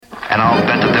And I'll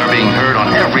bet that they're being heard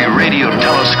on every radio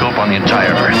telescope on the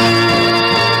entire Earth.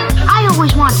 I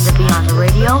always wanted to be on the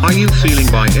radio. Are you feeling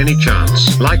by any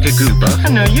chance like a goober? I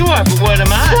know you are, but what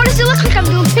am I? What does it look like I'm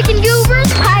doing, picking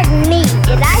goobers? Pardon me,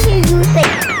 did I hear you say...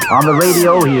 On the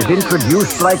radio, he is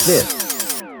introduced like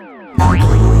this.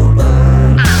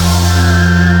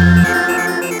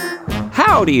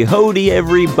 Howdy hody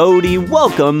everybody,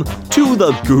 welcome to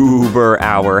the Goober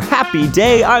Hour. Happy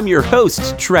day, I'm your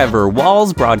host, Trevor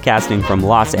Walls, broadcasting from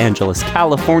Los Angeles,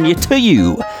 California to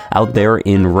you out there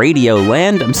in Radio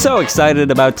Land. I'm so excited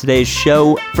about today's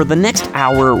show. For the next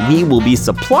hour, we will be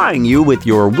supplying you with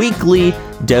your weekly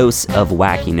dose of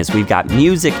wackiness. We've got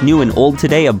music new and old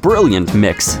today, a brilliant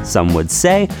mix, some would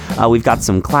say. We've got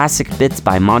some classic bits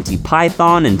by Monty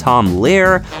Python and Tom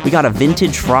Lehrer. We got a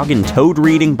vintage Frog and Toad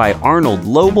reading by Arnold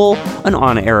Lobel, an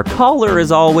on-air caller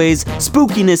as always,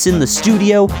 spookiness in the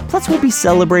studio, plus we'll be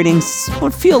celebrating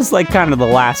what feels like kind of the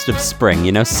last of spring.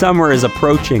 You know, summer is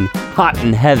approaching hot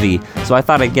and heavy, so I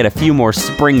thought I'd get a few more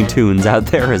spring tunes out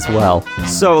there as well.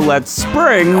 So let's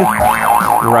spring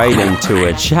right into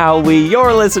it, shall we?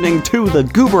 You're listening to the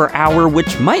Goober Hour,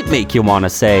 which might make you want to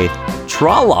say,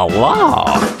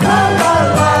 tra-la-la.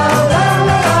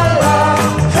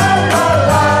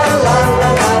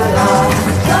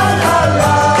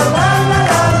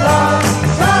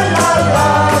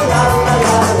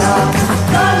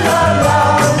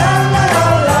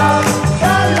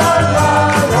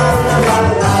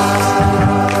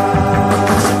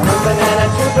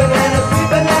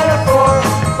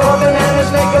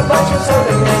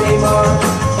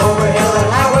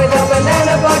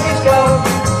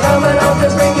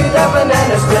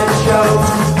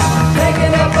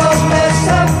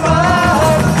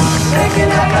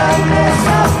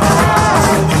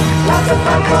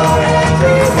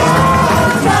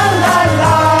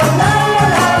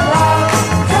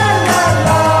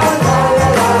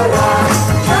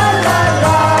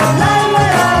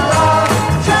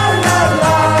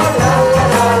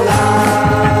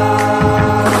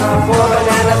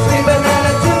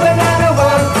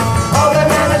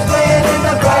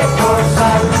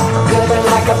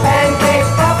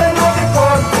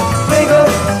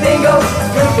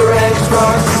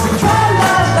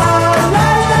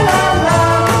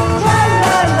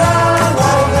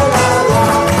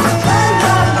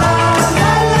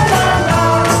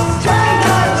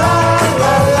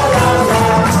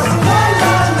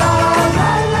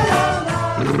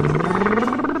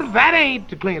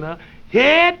 Cleaner,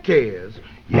 here it is.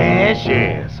 Yes,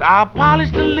 yes. I'll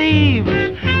polish the leaves,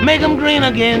 make them green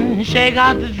again, shake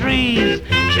out the trees,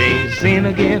 change scene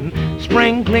again,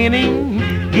 spring cleaning,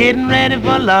 getting ready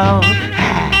for love.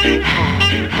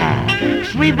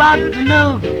 Sweep out the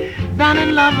nook, down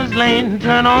in Lover's Lane,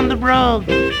 turn on the brook,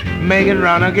 make it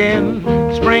run again,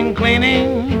 spring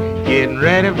cleaning, getting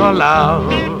ready for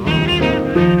love.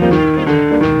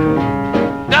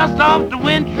 Dust off the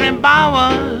wintry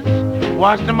bowers,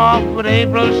 wash them off with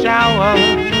April shower.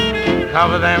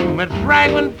 Cover them with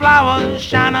fragrant flowers,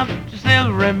 shine up the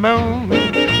silvery moon.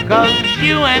 'Cause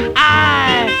you and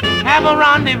I have a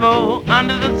rendezvous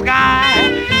under the sky,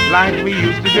 like we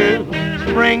used to do,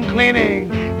 spring cleaning,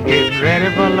 getting ready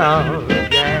for love,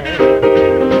 yeah.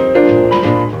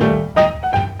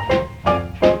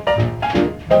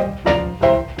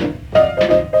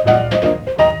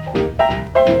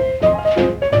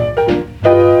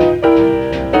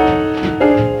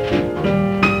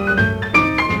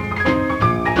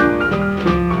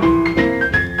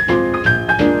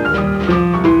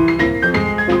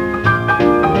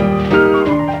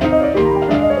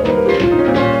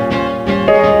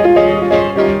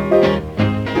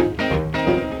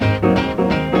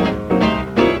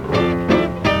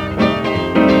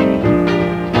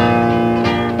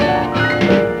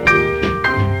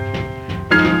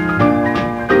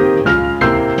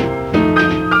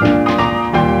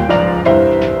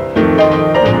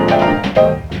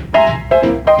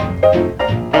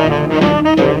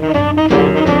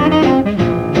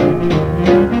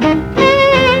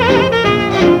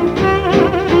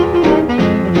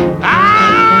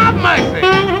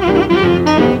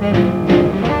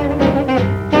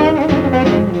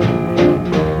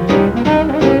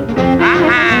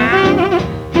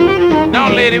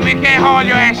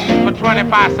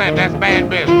 That's bad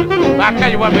business. But I'll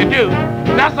tell you what we do.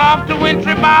 Dust off the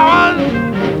wintry bowers,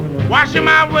 wash them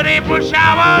out with April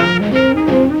showers,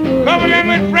 cover them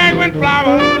with fragrant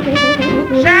flowers,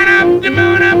 shine up the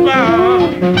moon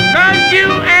above. 'Cause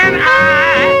you and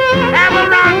I have a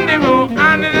rendezvous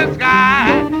under the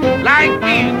sky, like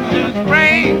we used to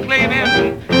spring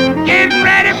cleaning, getting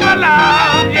ready for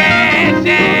love. Yes,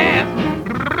 yes.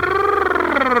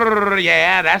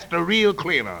 yeah, that's the real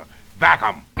cleaner.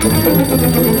 Vacuum.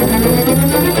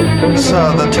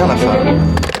 Sir, the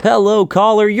telephone. Hello,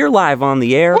 caller. You're live on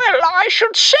the air. Well, I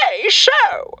should say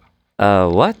so.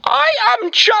 What? I am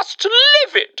just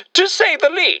livid, to say the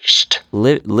least.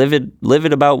 Livid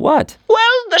about what?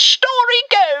 Well, the story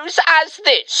goes as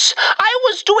this. I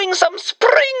was doing some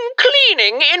spring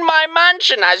cleaning in my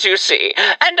mansion, as you see,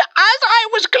 and as I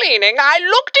was cleaning, I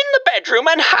looked in the bedroom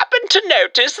and happened to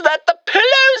notice that the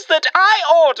pillows that I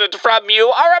ordered from you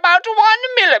are about 1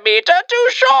 millimeter too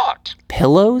short.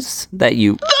 Pillows that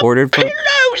you ordered from?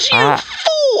 Pillows, you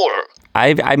fool!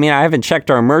 I mean, I haven't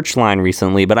checked our merch line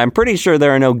recently, but I'm pretty sure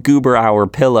there are no Goober Hour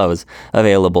pillows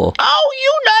available. Oh,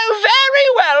 you know very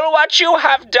well what you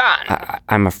have done.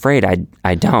 I'm afraid I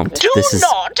don't. Do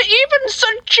not even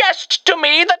suggest to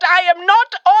me that I am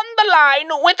not on the line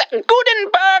with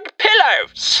Gutenberg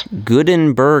pillows.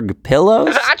 Gutenberg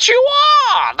pillows? That you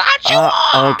are! That you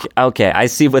are! Okay, I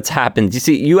see what's happened. You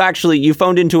see, you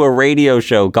phoned into a radio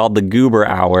show called the Goober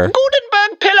Hour.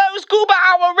 Gutenberg pillows, Goober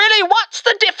Hour, really, what's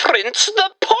the difference?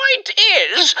 The point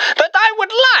is that I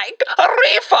would like a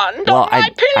refund on my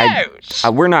pillows.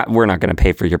 We're not going to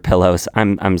pay for your pillows.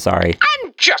 I'm sorry.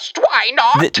 And just why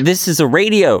not? This is a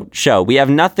radio show. We have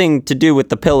nothing to do with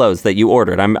the pillows that you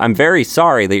ordered. I'm very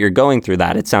sorry that you're going through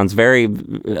that. It sounds very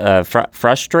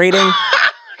frustrating.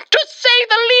 To say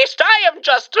the least, I am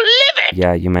just livid.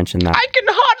 Yeah, you mentioned that. I can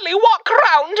hardly walk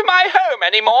around my home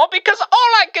anymore because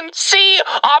all I can see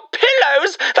are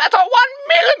pillows that are 1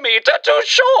 millimeter too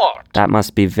short. That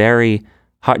must be very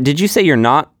hard. Did you say you're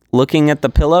not looking at the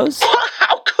pillows?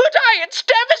 How could I? It's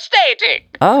devastating.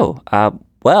 Oh,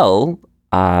 well,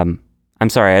 I'm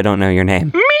sorry, I don't know your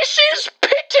name. Mrs.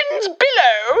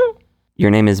 Pittensbillow.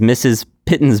 Your name is Mrs.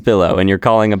 Pittensbillow, and you're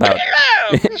calling about... Pillows!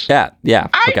 Yeah.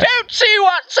 I Okay. don't see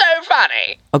what's so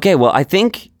funny. Okay, well, I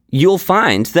think you'll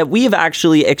find that we have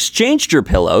actually exchanged your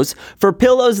pillows for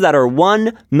pillows that are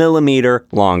 1 millimeter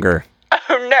longer.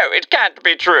 Oh, no, it can't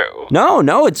be true.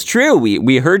 No, it's true.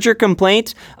 We heard your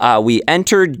complaint. We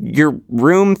entered your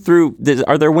room through...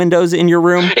 Are there windows in your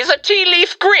room? Is a tea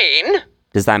leaf green?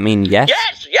 Does that mean yes?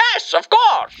 Yes, of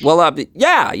course. Well,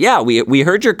 yeah. We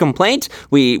heard your complaint.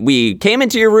 We came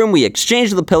into your room. We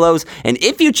exchanged the pillows. And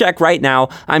if you check right now,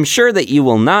 I'm sure that you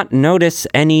will not notice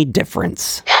any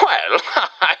difference. Well,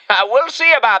 I will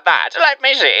see about that. Let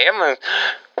me see. I'm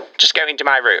just going to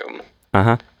my room.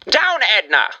 Uh-huh. Down,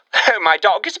 Edna. Oh, my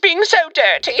dog is being so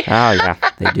dirty. Oh, yeah,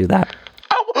 they do that.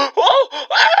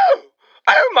 Oh,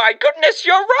 my goodness,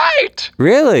 you're right.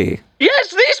 Really?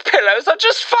 Yes, these pillows are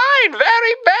just fine.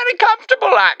 Very, very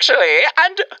comfortable, actually.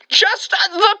 And just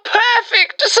the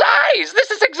perfect size. This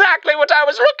is exactly what I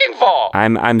was looking for.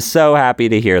 I'm so happy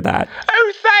to hear that.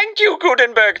 Oh, thank you,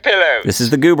 Gutenberg pillows. This is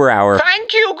the Goober Hour.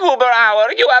 Thank you, Goober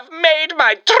Hour. You have made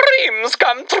my dreams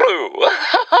come true.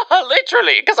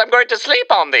 Literally, because I'm going to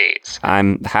sleep on these.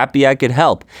 I'm happy I could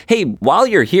help. Hey, while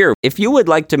you're here, if you would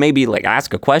like to maybe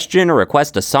ask a question or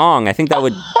request a song, I think that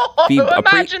would be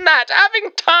Imagine that, having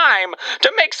time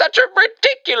to make such a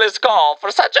ridiculous call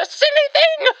for such a silly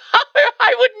thing.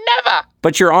 I would never.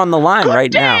 But you're on the line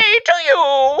right now. Good day to you.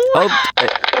 Oh,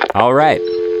 all right.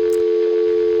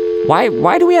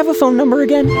 Why do we have a phone number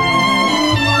again?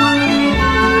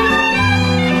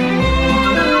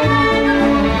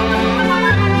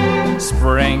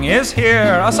 Spring is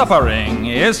here, a suffering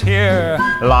is here.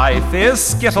 Life is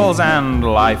Skittles and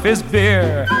life is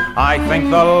beer. I think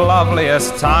the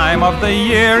loveliest time of the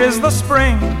year is the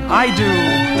spring. I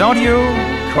do, don't you?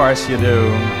 Of course you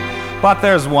do. But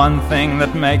there's one thing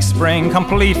that makes spring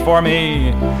complete for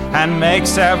me, and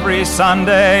makes every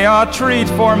Sunday a treat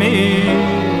for me.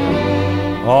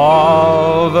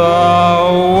 All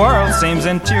the world seems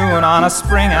in tune on a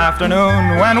spring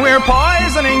afternoon when we're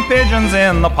poisoning pigeons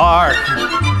in the park.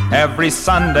 Every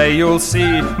Sunday you'll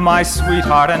see my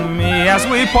sweetheart and me as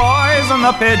we poison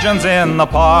the pigeons in the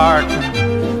park.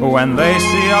 When they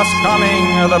see us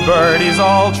coming, the birdies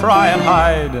all try and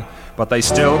hide, but they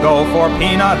still go for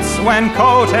peanuts when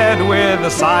coated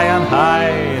with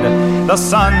cyanide. The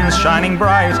sun's shining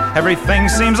bright, everything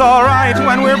seems alright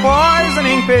when we're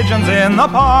poisoning pigeons in the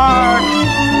park.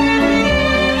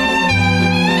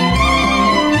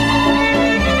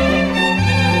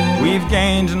 We've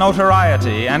gained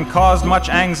notoriety and caused much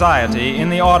anxiety in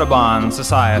the Audubon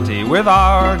Society with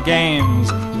our games.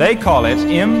 They call it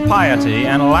impiety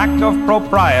and lack of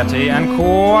propriety and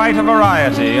quite a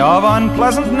variety of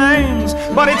unpleasant names.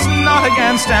 But it's not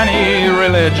against any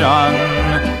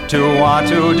religion to want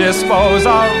to dispose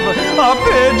of a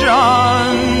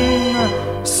pigeon.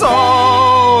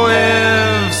 So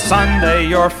if Sunday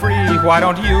you're free, why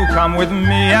don't you come with me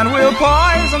and we'll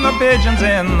poison the pigeons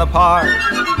in the park?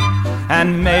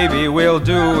 And maybe we'll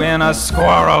do in a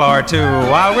squirrel or two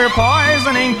while we're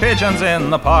poisoning pigeons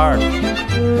in the park.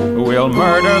 We'll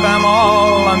murder them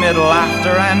all amid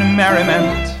laughter and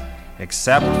merriment,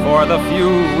 except for the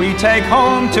few we take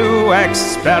home to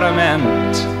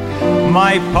experiment.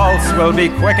 My pulse will be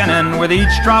quickening with each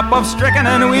drop of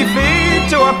strychnine we feed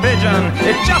to a pigeon.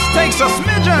 It just takes a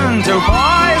smidgen to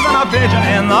poison a pigeon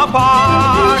in the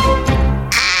park.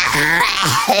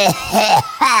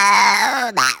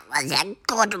 That was a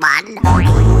good one.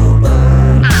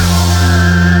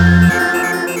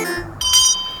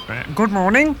 Good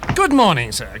morning. Good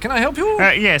morning, sir. Can I help you?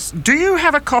 Yes. Do you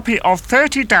have a copy of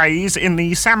 30 Days in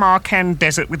the Samarkand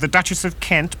Desert with the Duchess of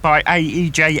Kent by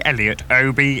A.E.J. Eliot,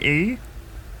 OBE?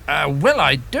 Well,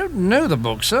 I don't know the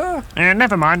book, sir.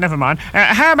 Never mind.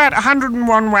 How about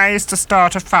 101 Ways to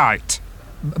Start a Fight?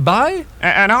 By?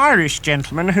 An Irish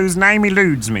gentleman whose name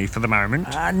eludes me for the moment.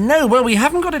 No, well, we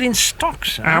haven't got it in stock,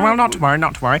 sir. Well, not to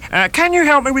worry. Can you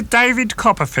help me with David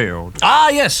Copperfield? Ah,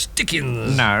 yes,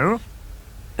 Dickens. No.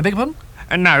 I beg your pardon?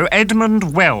 No,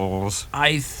 Edmund Wells.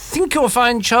 I think you'll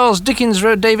find Charles Dickens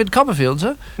wrote David Copperfield,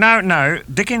 sir. No.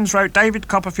 Dickens wrote David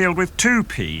Copperfield with 2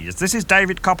 P's. This is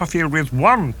David Copperfield with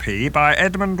 1 P by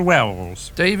Edmund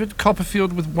Wells. David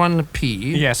Copperfield with 1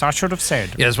 P? Yes, I should have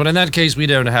said. Yes, well, in that case, we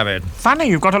don't have it. Funny,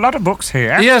 you've got a lot of books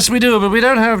here. Yes, we do, but we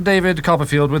don't have David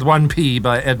Copperfield with 1 P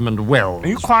by Edmund Wells. Are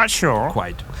you quite sure?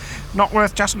 Quite. Not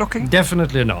worth just looking?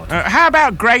 Definitely not. How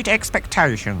about Great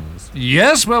Expectations?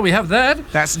 Yes, well, we have that.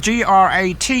 That's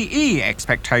Grate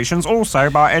Expectations, also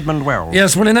by Edmund Wells.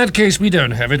 Yes, well, in that case, we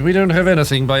don't have it. We don't have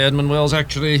anything by Edmund Wells,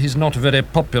 actually. He's not very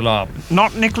popular.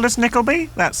 Not Nicholas Nickleby?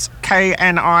 That's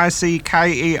Knickerless?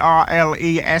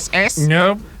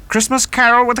 No. Christmas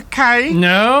Carol with a K?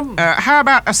 No. How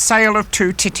about A Sale of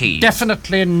Two Titties?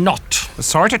 Definitely not.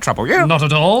 Sorry to trouble you. Not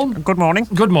at all. Good morning.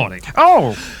 Good morning.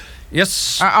 Oh.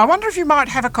 Yes? I wonder if you might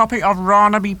have a copy of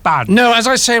Barnaby Budge. No, as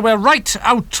I say, we're right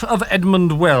out of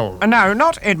Edmund Wells. No,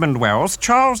 not Edmund Wells.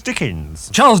 Charles Dickens.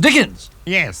 Charles Dickens?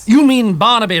 Yes. You mean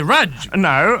Barnaby Rudge?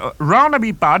 No,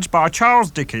 Barnaby Budge by Charles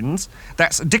Dickens.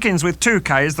 That's Dickens with 2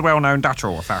 Ks, the well-known Dutch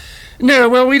author. No,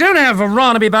 well, we don't have a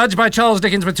Barnaby Budge by Charles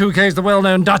Dickens with 2 Ks, the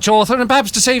well-known Dutch author, and perhaps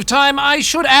to save time, I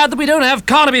should add that we don't have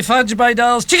Carnaby Fudge by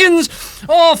Darles Chickens,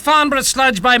 or Farnborough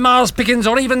Sludge by Miles Pickens,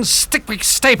 or even Stickwick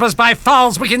Staples by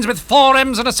Farles Wickens with 4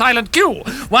 M's and a silent Q.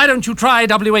 Why don't you try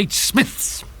W.H.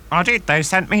 Smith's? I did. They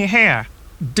sent me here.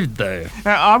 Did they?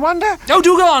 I wonder... Oh,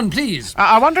 do go on, please.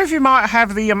 I wonder if you might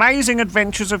have The Amazing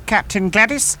Adventures of Captain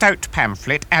Gladys Stout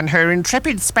pamphlet and her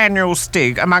intrepid spaniel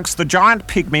Stig amongst the giant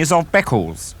pygmies of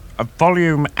Beccles, of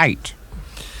Volume 8.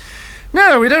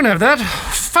 No, we don't have that.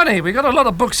 Funny, we got a lot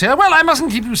of books here. Well, I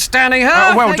mustn't keep you standing,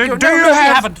 huh? Well, do you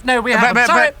have... No, we haven't.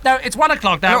 Sorry, no, it's 1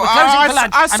 o'clock now. We're closing for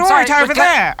lunch. I saw it over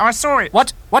there. I saw it.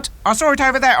 What? I saw it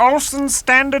over there. Olson's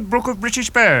Standard Book of British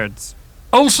Birds.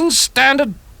 Olson's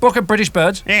Standard Book of British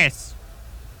Birds? Yes.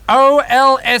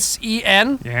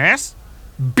 O-L-S-E-N? Yes.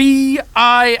 B-I-R-D-S?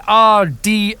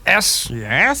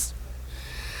 Yes.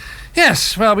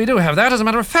 Yes, well, we do have that, as a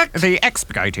matter of fact. The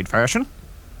expurgated version.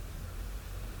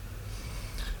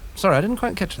 Sorry, I didn't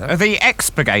quite catch that. The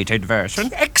expurgated version.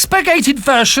 The expurgated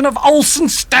version of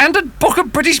Olson's Standard Book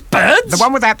of British Birds? The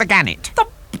one without the gannet. The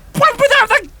one without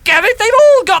the gannet? They've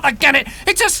all got the gannet.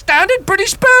 It's a standard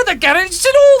British bird, the gannet. It's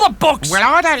in all the books. Well,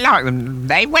 I don't like them.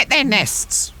 They wet their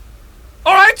nests.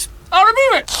 All right, I'll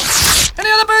remove it. Any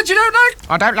other birds you don't like?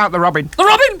 I don't like the robin. The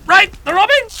robin? Right, the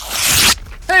robin.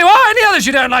 There you are. Any others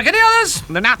you don't like? Any others?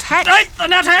 The nuthatch. Right, the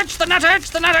nuthatch.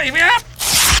 Here we are.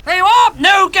 There you are.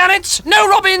 No gannets, no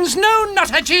robins, no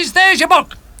nuthatches. There's your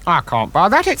book. I can't buy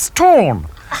that. It's torn.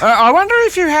 I wonder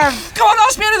if you have... Go on,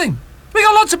 ask me anything. We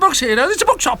got lots of books here, you know. It's a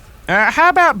bookshop. How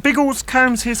about Biggles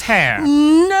Combs His Hair?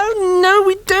 No,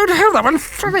 we don't have that one.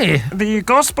 Funny. The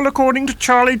Gospel According to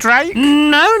Charlie Drake?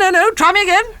 No. Try me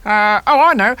again.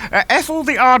 I know. Ethel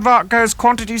the Aardvark Goes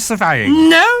Quantity Surveying.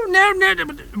 No.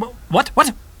 What?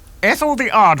 Ethel the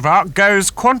Aardvark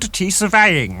Goes Quantity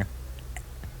Surveying.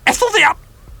 Ethel the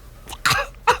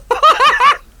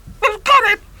I've got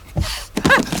it.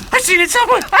 I've seen it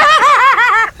somewhere. I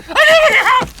know you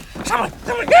have. Someone.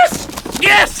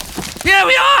 Yes. Here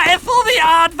we are. Ethel the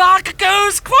Aardvark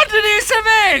Goes Quantity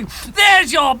Surveying.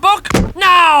 There's your book.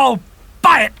 Now,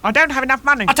 buy it. I don't have enough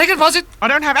money. I'll take a deposit. I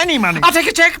don't have any money. I'll take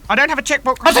a cheque. I don't have a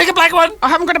checkbook. I'll take a blank one. I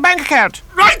haven't got a bank account.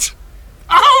 Right.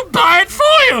 I'll buy it for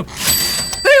you.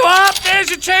 There you are. There's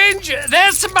your change.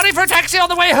 There's some money for a taxi on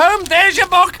the way home. There's your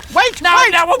book. Wait.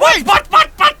 What?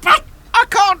 I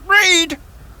can't read.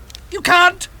 You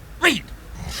can't read.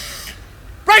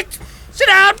 Right. Sit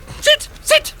down.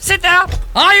 Sit down.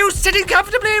 Are you sitting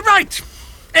comfortably? Right.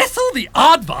 Ethel the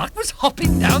aardvark was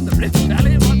hopping down the Rift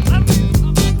Valley.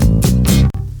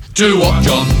 Do what,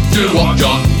 John? Do what,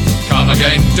 John? Come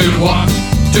again. Do what?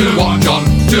 Do what, John?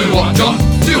 Do what, John?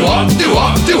 Do what? Do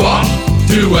what? Do what?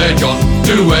 Do where, John?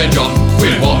 Do where, John?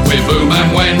 With what? With whom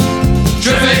and when?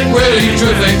 Terrific, really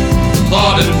terrific.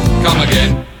 Pardon, come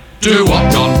again. Do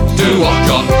what, John? Do what,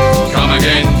 John? Come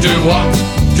again. Do what?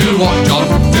 Do what, John?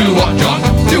 Do what, John?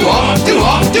 Do what? Do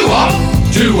what? Do what?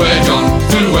 Do where, John?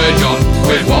 Do where, John?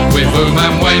 With what? With whom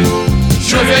and when?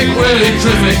 Terrific, really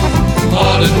terrific.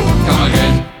 Pardon, come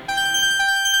again.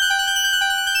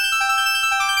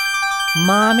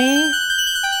 Mommy?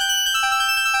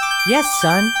 Yes,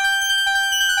 son?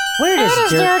 Where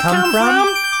does dirt come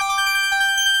from?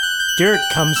 Dirt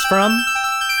comes from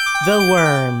the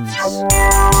worms.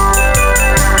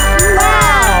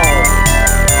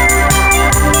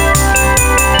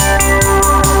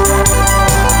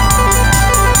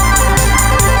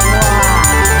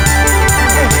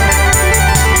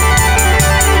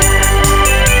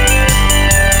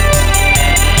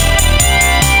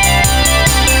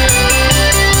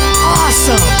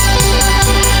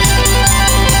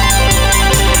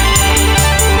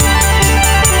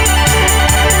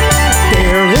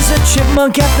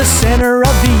 Chipmunk at the center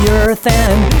of the earth,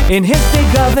 and in his big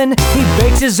oven he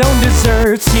bakes his own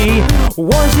desserts. He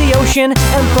warms the ocean,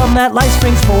 and from that life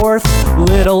springs forth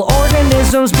little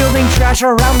organisms building trash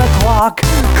around the clock.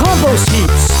 Compost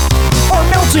heaps or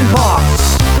melting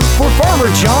pots for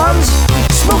Farmer John's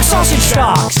smoked sausage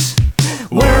stocks.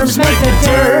 Worms make the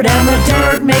dirt, and the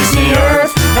dirt makes the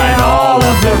earth, and all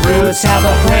of the roots have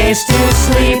a place to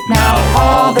sleep. Now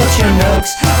all the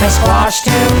Chinooks have squash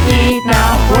to eat.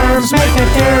 Now worms make the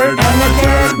dirt, and the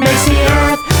dirt makes the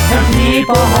earth, and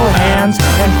people hold hands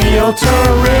and feel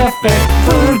terrific.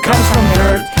 Food comes from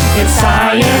dirt, it's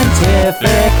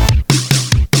scientific.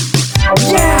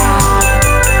 Yeah!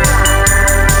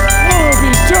 Oh,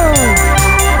 be done!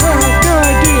 I have no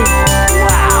idea.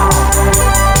 Wow!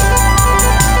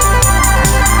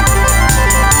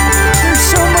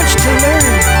 To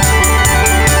learn.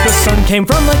 The sun came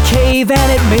from a cave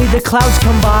and it made the clouds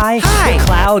come by. Hi. The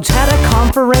clouds had a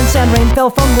conference and rain fell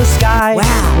from the sky.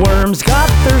 Wow. Worms got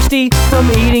thirsty from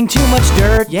eating too much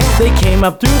dirt. Yeah. They came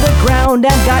up through the ground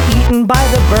and got eaten by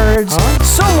the birds. Huh?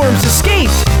 Some worms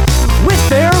escaped with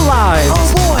their lives. Oh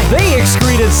boy. They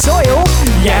excreted soil.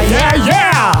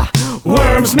 Yeah.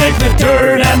 Worms make the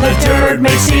dirt, and the dirt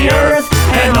makes the earth,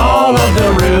 and all of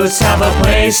the roots have a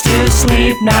place to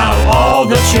sleep. Now all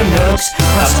the Chinooks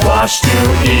have squash to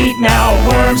eat. Now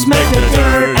worms make the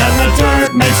dirt, and the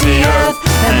dirt makes the earth,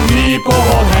 and people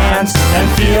hold hands and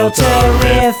feel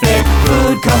terrific.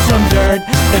 Food comes from dirt,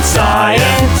 it's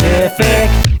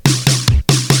scientific.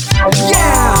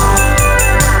 Yeah!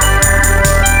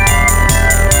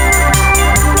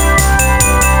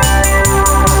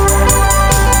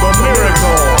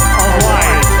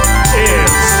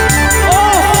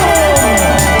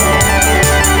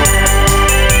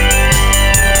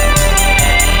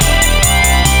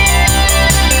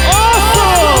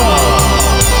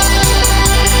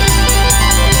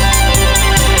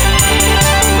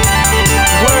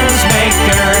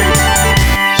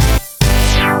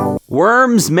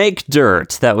 Worms make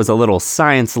dirt. That was a little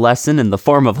science lesson in the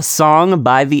form of a song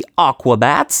by the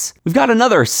Aquabats. We've got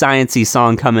another sciencey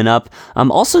song coming up.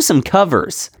 Also some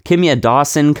covers. Kimya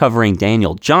Dawson covering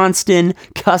Daniel Johnston,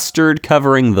 Custard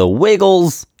covering The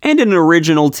Wiggles, and an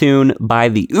original tune by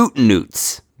the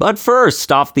Ootenoots. But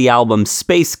first, off the album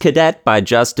Space Cadet by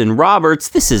Justin Roberts,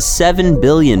 this is 7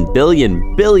 billion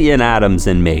billion billion atoms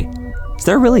in me. Is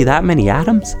there really that many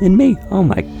atoms in me? Oh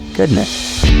my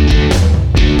goodness.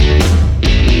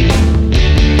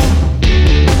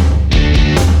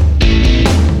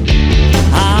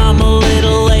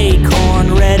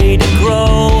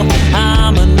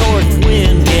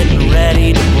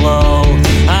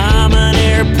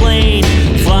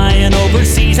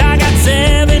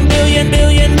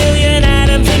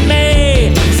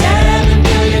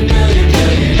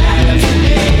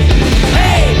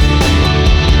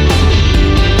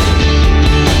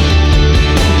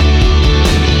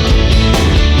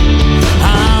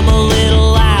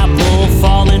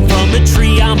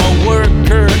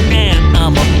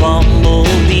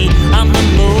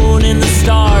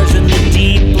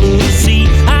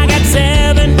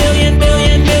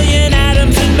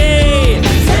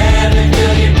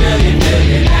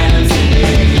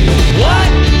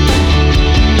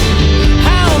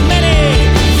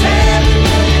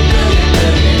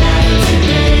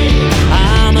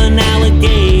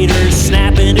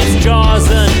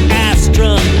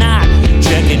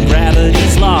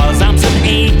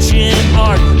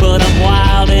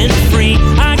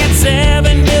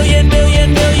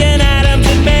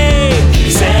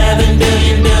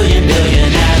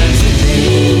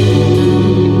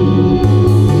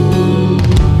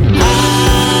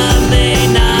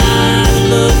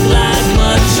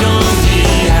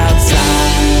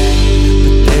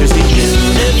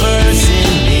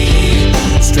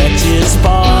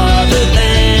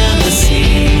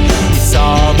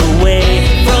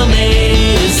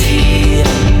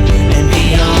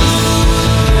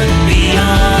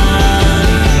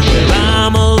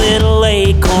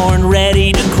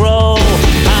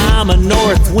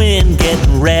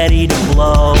 ready to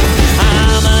blow.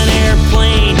 I'm an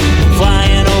airplane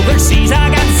flying overseas. I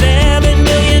got 7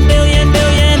 billion, billion,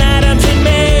 billion atoms in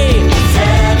me.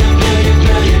 7 billion,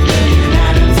 billion, billion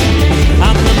atoms in me.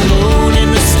 I'm the moon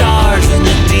and the stars and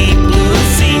the deep blue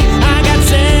sea. I got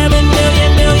 7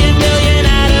 billion, billion, billion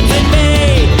atoms in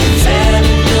me. 7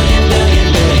 billion, billion,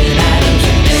 billion atoms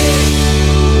in me.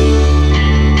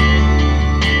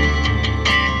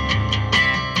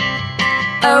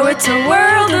 Oh, it's a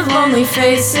world of lonely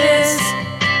faces.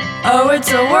 Oh,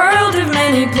 it's a world of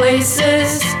many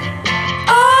places.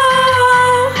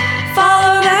 Oh,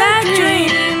 follow that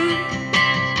dream.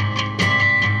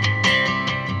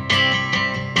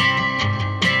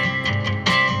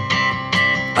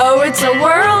 Oh, it's a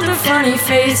world of funny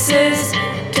faces.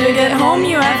 To get home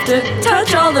you have to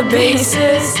touch all the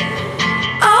bases.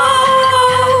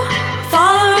 Oh,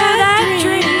 follow that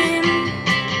dream.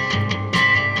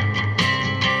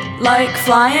 Like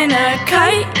flying a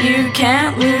kite, you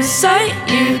can't lose sight,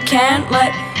 you can't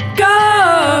let go.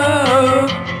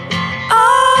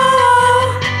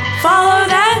 Oh, follow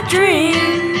that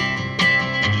dream.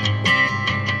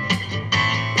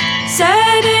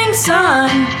 Setting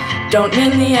sun don't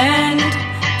mean the end,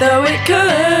 though it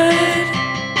could.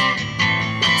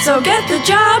 So get the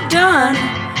job done,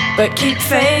 but keep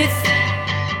faith.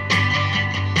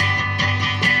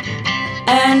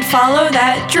 And follow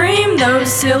that dream, though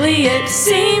silly it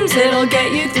seems, it'll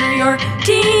get you through your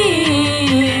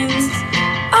teens.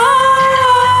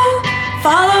 Oh,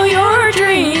 follow your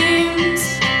dreams.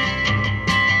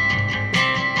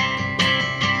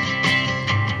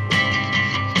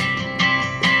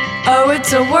 Oh,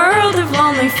 it's a world of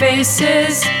lonely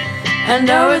faces. And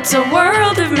oh, it's a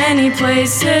world of many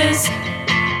places.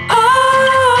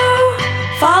 Oh,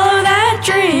 follow that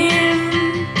dream.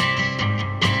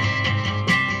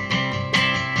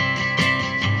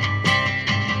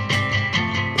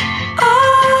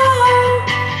 Oh,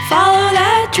 follow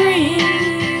that dream.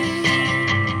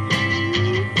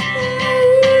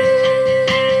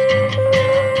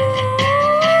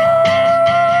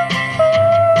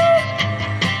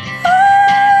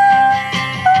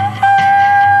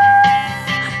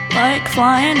 Like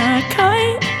flying a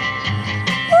kite.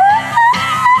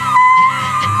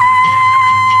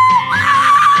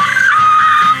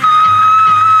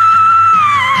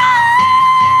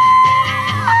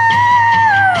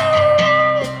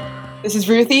 This is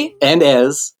Ruthie and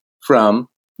Ez from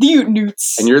the Ute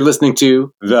Newts. And you're listening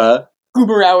to The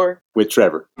Goober Hour with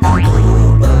Trevor.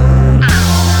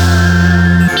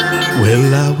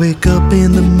 Well, I wake up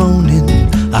in the morning,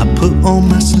 I put on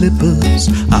my slippers,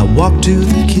 I walk to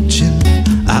the kitchen,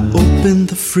 I open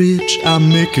the fridge, I'm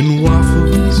making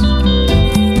waffles.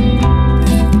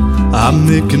 I'm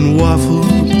making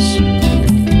waffles.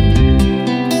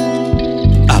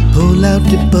 I pull out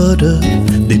the butter,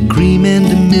 the cream and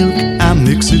the milk, I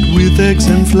mix it with eggs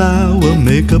and flour,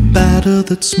 make a batter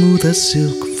that's smooth as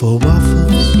silk for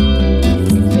waffles.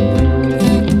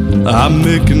 I'm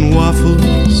making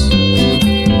waffles.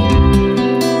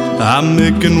 I'm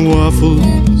making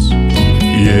waffles,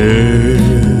 yeah.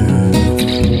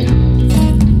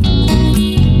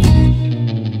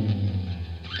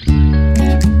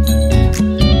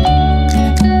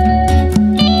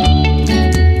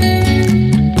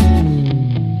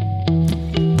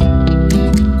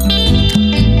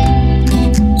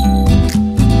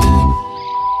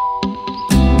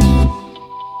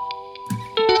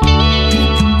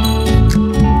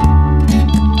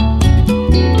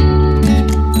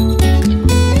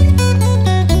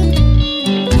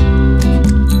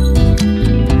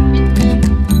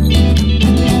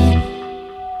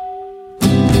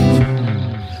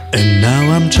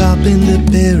 Chopping the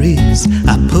berries,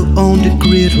 I put on the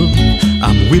griddle,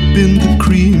 I'm whipping the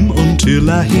cream until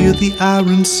I hear the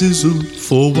iron sizzle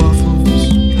for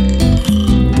waffles.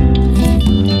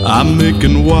 I'm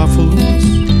making waffles.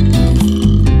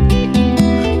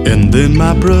 And then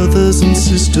my brothers and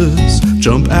sisters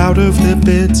jump out of their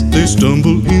beds, they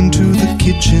stumble into the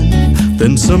kitchen,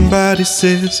 then somebody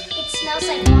says, "It smells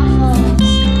like waffles."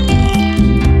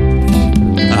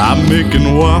 I'm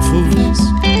making waffles.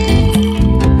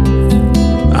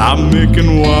 I'm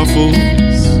making waffles,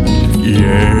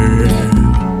 yeah.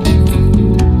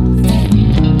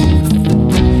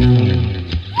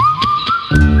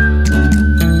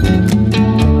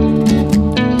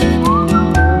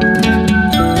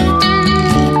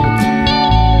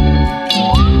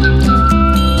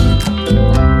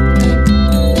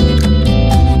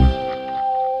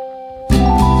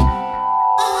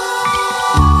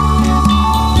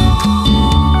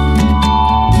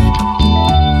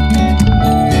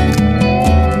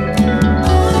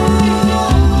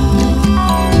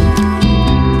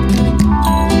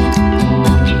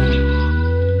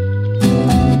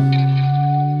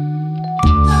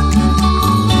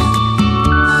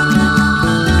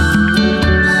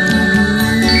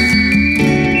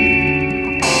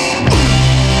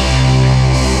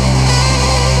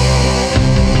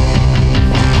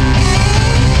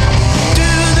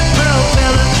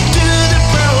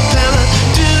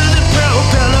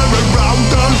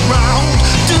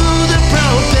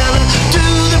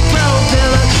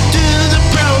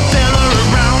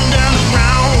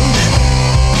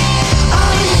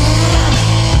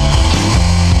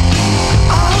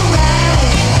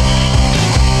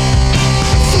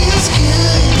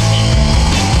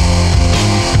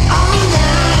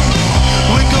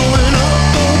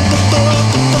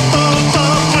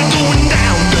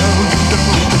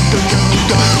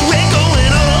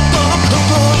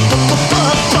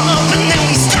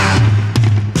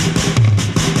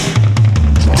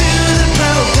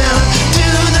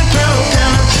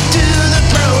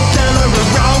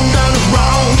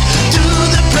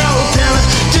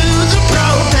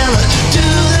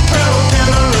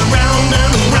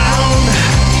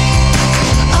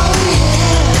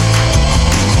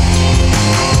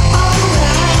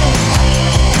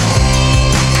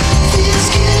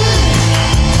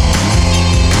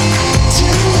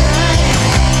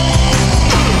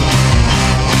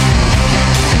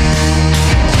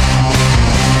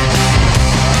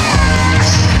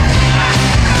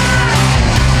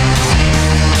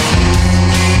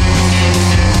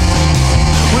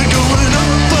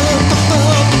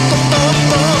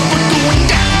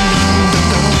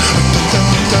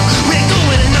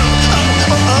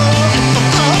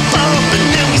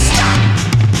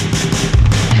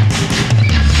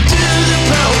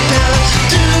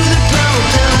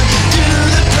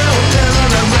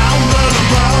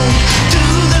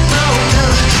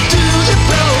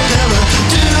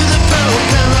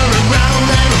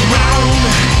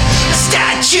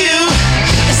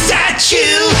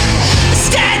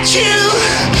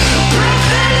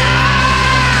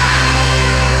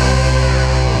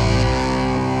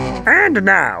 And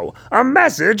now, a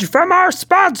message from our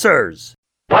sponsors.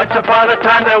 Once upon a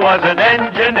time there was an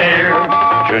engineer.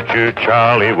 Choo-choo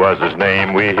Charlie was his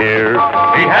name, we hear.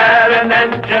 He had an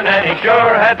engine and he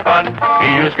sure had fun.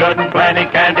 He used good and plenty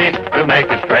candy to make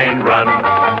his train run.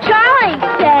 Charlie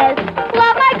says,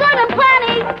 love my good and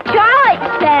plenty. Charlie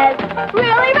says,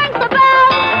 really rings the bell.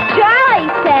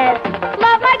 Charlie says,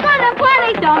 love my good and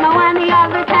plenty. Don't know any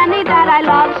other candy that I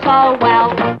love so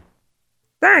well.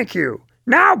 Thank you.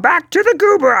 Now back to the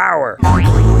Goober Hour.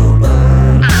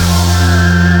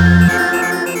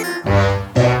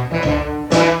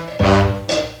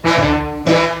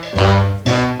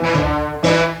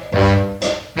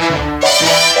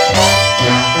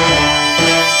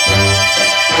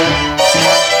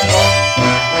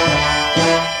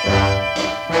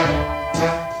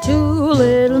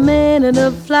 A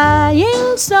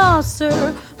flying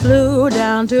saucer flew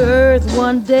down to earth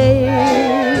one day.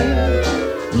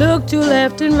 Looked to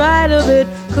left and right of it,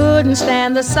 couldn't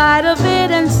stand the sight of it,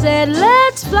 and said,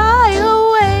 let's fly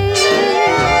away.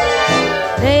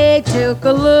 They took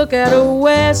a look at a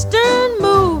western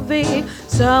movie.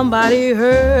 Somebody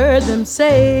heard them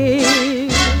say,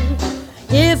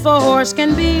 if a horse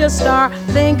can be a star,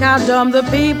 think how dumb the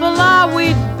people are.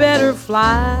 We'd better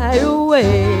fly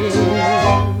away.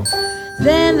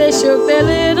 Then they shook their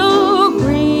little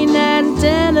green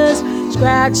antennas,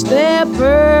 scratched their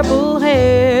purple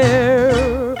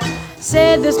hair,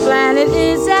 said this planet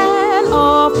is an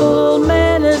awful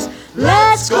menace.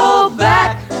 Let's go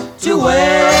back to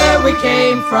where we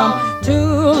came from.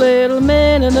 Two little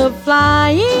men in a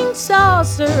flying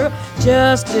saucer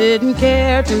just didn't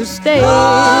care to stay.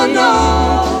 Oh,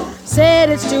 no. Said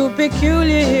it's too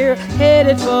peculiar here,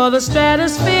 headed for the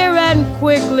stratosphere, and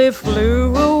quickly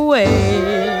flew away.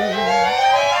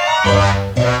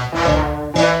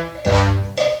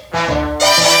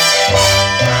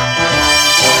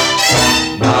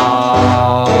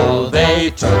 Now they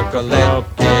took a look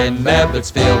in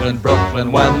Ebbets Field in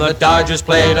Brooklyn when the Dodgers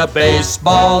played a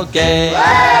baseball game.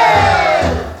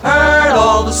 Heard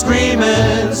all the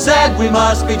screaming, said we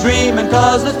must be dreaming,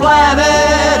 'cause this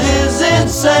planet is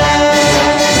insane.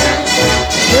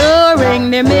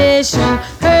 During their mission,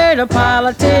 heard a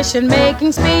politician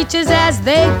making speeches as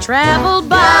they traveled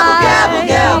by. Gabble,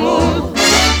 gabble, gabble.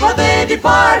 But they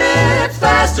departed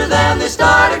faster than they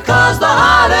started, 'cause the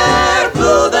hot air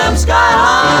blew them sky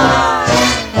high.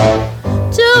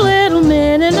 Two little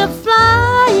men in a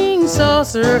flying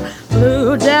saucer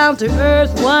flew down to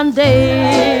earth one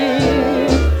day.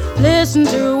 Listened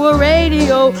to a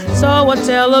radio, saw a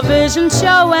television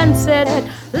show, and said,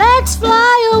 let's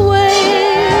fly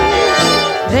away.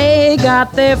 They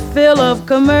got their fill of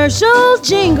commercial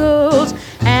jingles,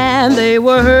 and they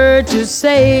were heard to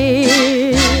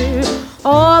say,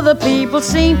 all the people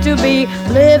seem to be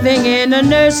living in a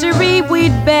nursery.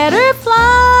 We'd better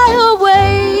fly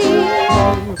away.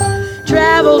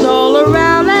 Traveled all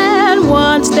around, and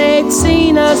once they'd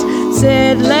seen us,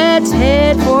 said, let's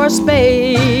head for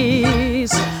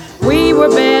space. We were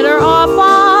better off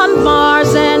on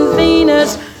Mars and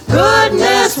Venus.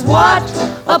 Goodness, what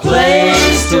a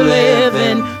place to live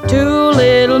in. Two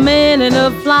little men in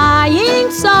a flying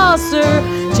saucer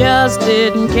just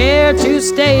didn't care to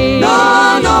stay.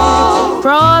 No, no.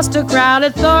 Crossed a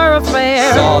crowded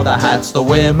thoroughfare, saw the hats the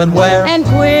women wear, and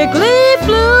quickly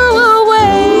flew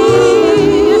away.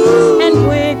 And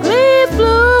quickly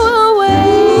flew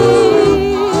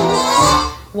away.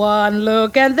 One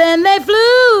look and then they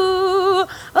flew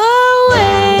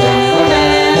away.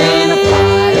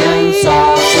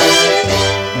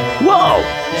 Whoa!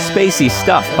 Spacey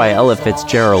Stuff by Ella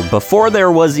Fitzgerald. Before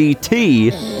there was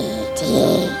E.T.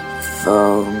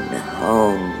 Phone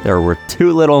home. There were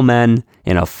two little men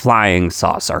in a flying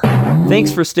saucer.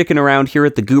 Thanks for sticking around here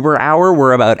at the Goober Hour.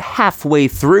 We're about halfway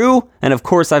through, and of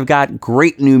course I've got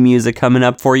great new music coming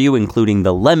up for you, including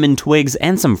the Lemon Twigs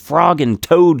and some Frog and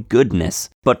Toad goodness.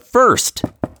 But first,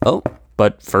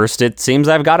 it seems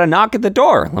I've got a knock at the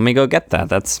door. Let me go get that.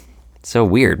 That's so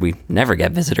weird. We never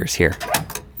get visitors here.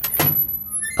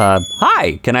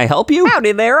 Hi, can I help you?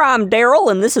 Howdy there, I'm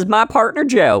Daryl, and this is my partner,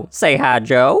 Joe. Say hi,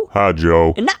 Joe. Hi,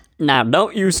 Joe. Now,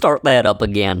 don't you start that up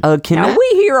again. Now, we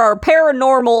here are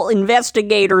paranormal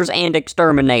investigators and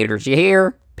exterminators, you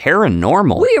hear?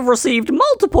 Paranormal? We have received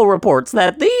multiple reports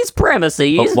that these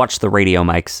premises... Oh, watch the radio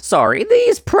mics. Sorry,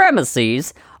 these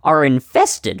premises are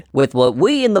infested with what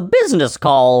we in the business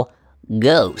call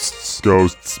ghosts.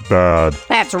 Ghosts bad.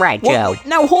 That's right, Joe.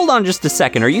 Now hold on just a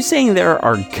second. Are you saying there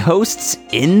are ghosts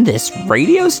in this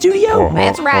radio studio?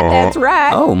 That's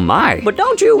right. Oh my. But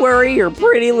don't you worry your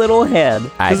pretty little head,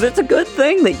 because it's a good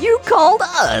thing that you called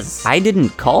us. I didn't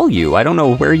call you. I don't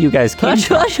know where you guys came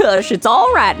from. Hush. It's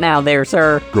all right now there,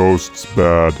 sir. Ghosts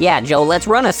bad. Yeah, Joe, let's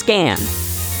run a scan.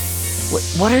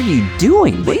 What are you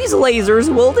doing? These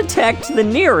lasers will detect the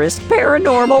nearest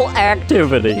paranormal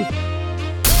activity.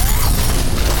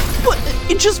 What?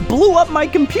 It just blew up my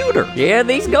computer. Yeah,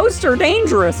 these ghosts are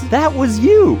dangerous. That was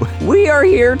you. We are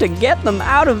here to get them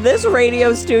out of this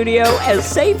radio studio as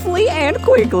safely and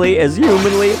quickly as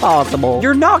humanly possible.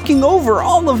 You're knocking over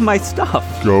all of my stuff.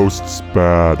 Ghosts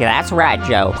bad. Yeah, that's right,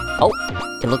 Joe. Oh,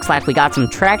 it looks like we got some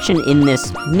traction in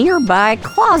this nearby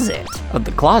closet. Oh,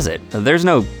 the closet? There's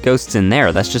no ghosts in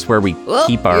there. That's just where we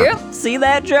keep our... Yep, see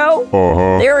that, Joe?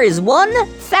 Uh-huh. There is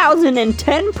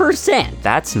 1,010%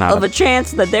 That's not of a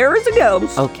chance that there is a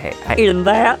ghost in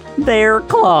that there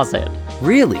closet.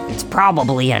 Really? It's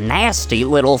probably a nasty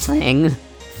little thing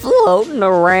floating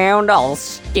around all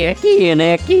sticky and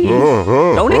icky.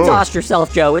 Don't exhaust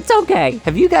yourself, Joe. It's okay.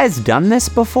 Have you guys done this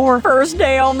before? First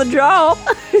day on the job.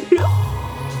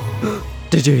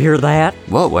 Did you hear that?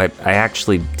 Whoa, I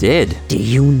actually did. Do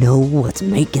you know what's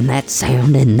making that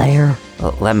sound in there?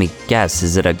 Well, let me guess.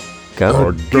 Is it a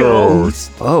ghost? A ghost.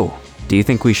 Oh, do you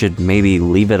think we should maybe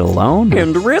leave it alone?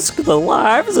 And risk the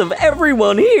lives of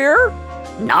everyone here?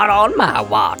 Not on my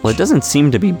watch. Well, it doesn't seem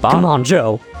to be Come on,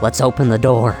 Joe. Let's open the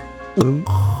door.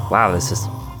 Wow, this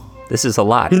is a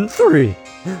lot. In 3,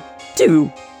 2,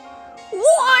 1.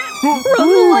 Run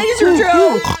the laser,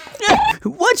 Joe.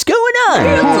 What's going on?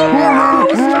 It's a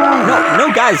ghost.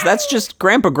 No, guys, that's just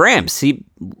Grandpa Gramps. He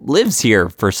lives here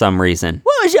for some reason.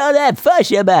 What was all that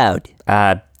fuss about?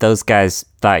 Those guys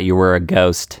thought you were a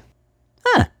ghost.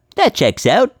 Huh, that checks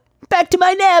out. Back to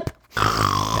my nap.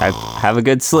 Have a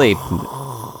good sleep.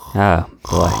 Oh,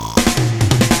 boy.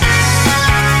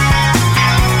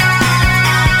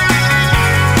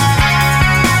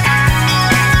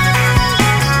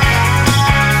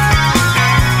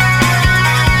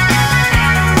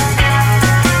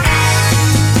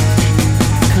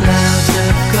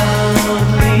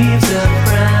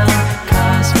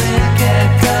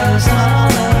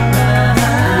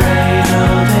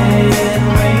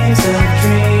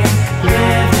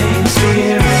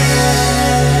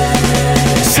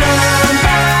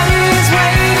 Somebody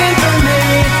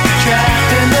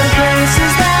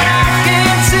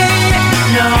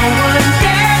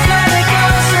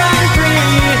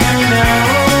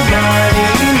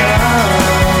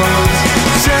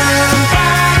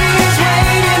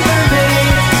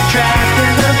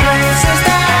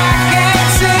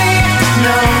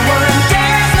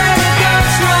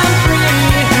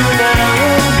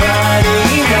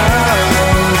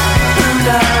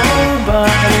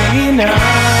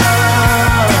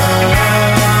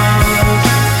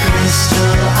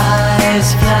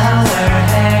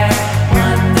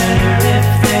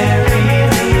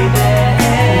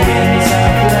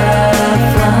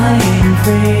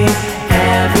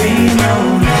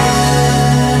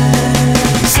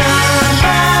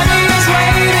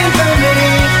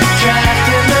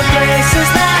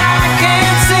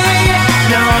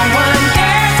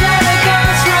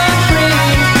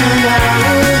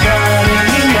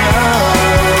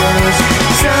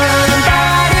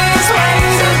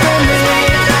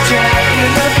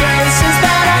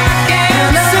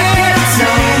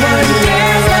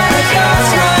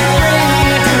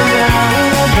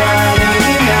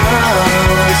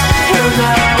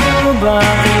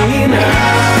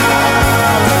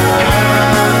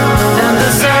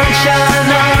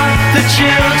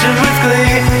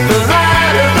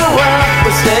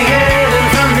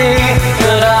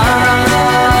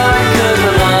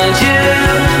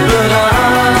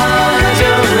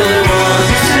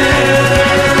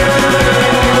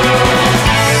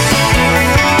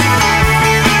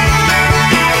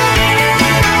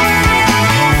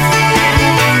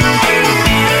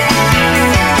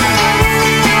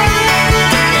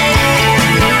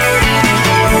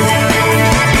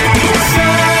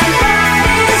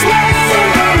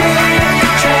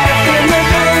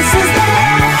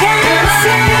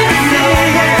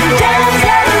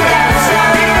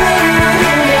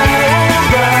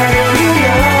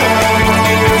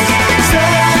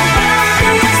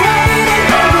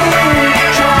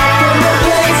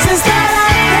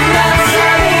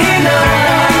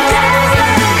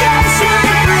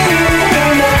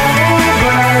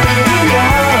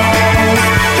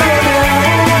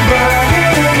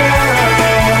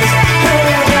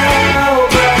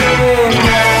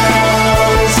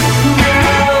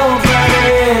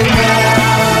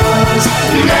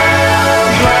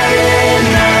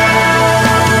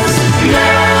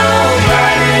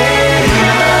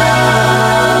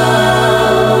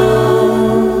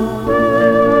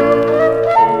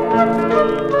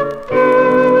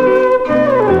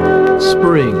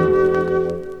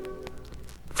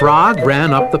Frog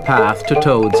ran up the path to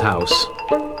Toad's house.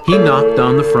 He knocked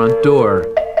on the front door.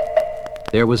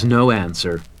 There was no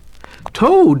answer.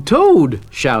 "Toad, Toad,"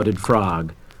 shouted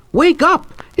Frog. "Wake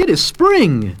up! It is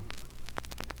spring!"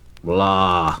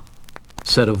 "Blah,"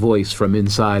 said a voice from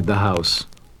inside the house.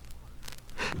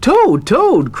 "Toad,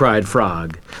 Toad," cried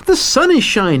Frog. "The sun is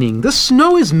shining. The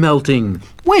snow is melting.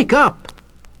 Wake up!"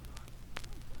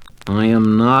 "I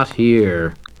am not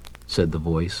here," said the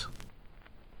voice.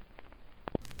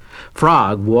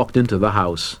 Frog walked into the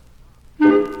house.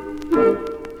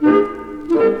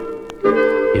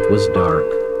 It was dark.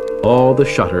 All the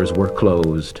shutters were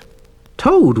closed.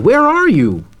 "Toad, where are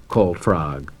you?" called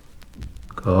Frog.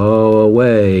 "Go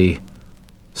away,"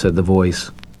 said the voice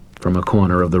from a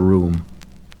corner of the room.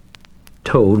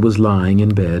 Toad was lying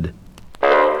in bed.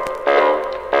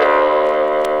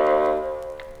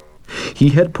 He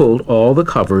had pulled all the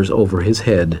covers over his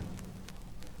head.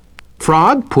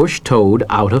 Frog pushed Toad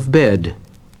out of bed.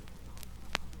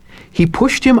 He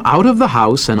pushed him out of the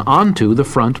house and onto the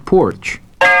front porch.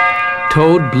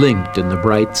 Toad blinked in the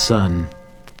bright sun.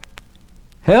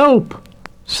 "Help!"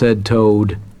 said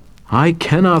Toad. "I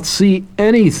cannot see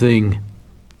anything."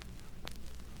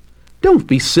 "Don't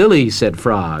be silly," said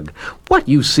Frog. "What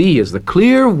you see is the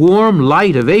clear, warm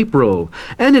light of April,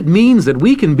 and it means that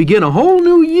we can begin a whole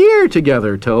new year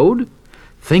together, Toad."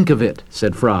 "Think of it,"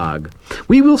 said Frog.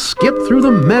 "We will skip through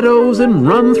the meadows and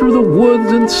run through the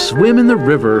woods and swim in the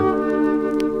river.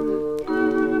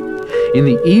 In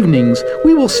the evenings,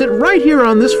 we will sit right here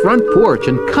on this front porch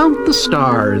and count the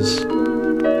stars."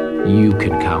 "You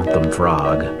can count them,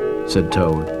 Frog," said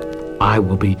Toad. "I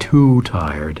will be too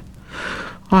tired.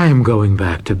 I am going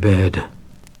back to bed."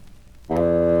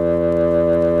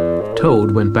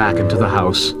 Toad went back into the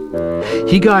house.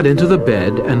 He got into the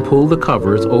bed and pulled the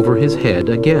covers over his head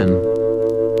again.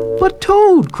 "But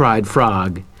Toad," cried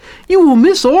Frog, "you will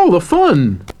miss all the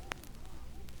fun."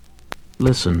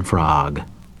 "Listen, Frog,"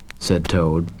 said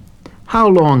Toad. "How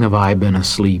long have I been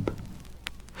asleep?"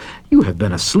 "You have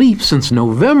been asleep since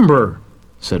November,"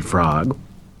 said Frog.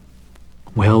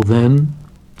 "Well then,"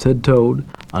 said Toad,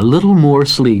 "a little more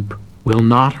sleep will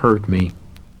not hurt me.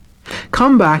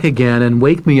 Come back again and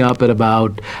wake me up at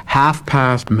about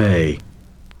 1/2 May.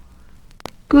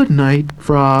 Good night,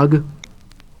 Frog."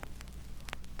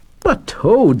 "But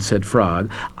Toad," said Frog,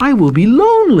 "I will be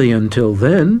lonely until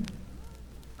then."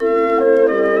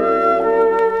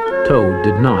 Toad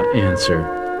did not answer.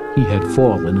 He had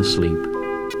fallen asleep.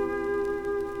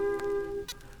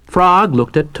 Frog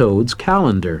looked at Toad's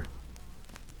calendar.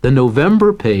 The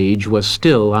November page was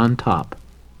still on top.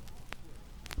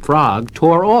 Frog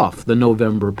tore off the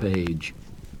November page.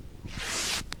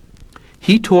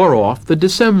 He tore off the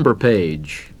December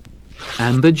page,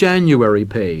 and the January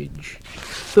page,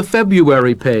 the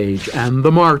February page, and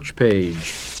the March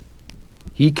page.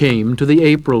 He came to the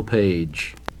April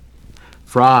page.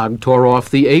 Frog tore off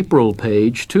the April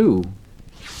page, too.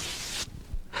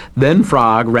 Then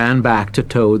Frog ran back to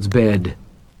Toad's bed.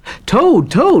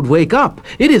 "Toad, Toad, wake up!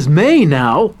 It is May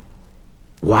now."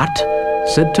 "What?"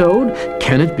 said Toad.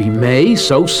 "Can it be May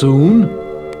so soon?"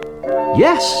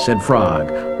 "Yes," said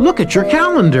Frog. "Look at your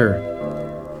calendar."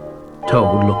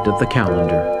 Toad looked at the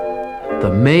calendar. The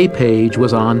May page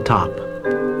was on top.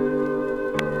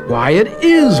 "Why, it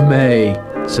is May,"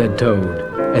 said Toad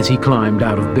as he climbed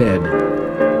out of bed.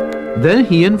 Then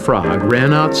he and Frog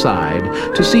ran outside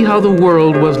to see how the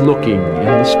world was looking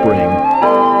in the spring.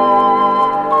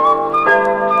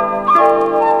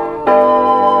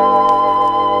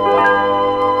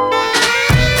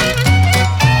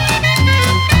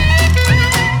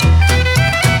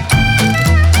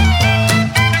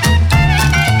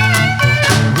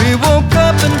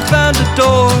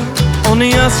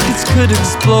 Only us kids could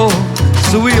explore,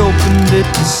 so we opened it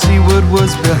to see what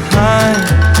was behind.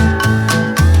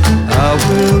 I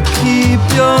will keep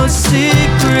your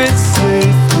secret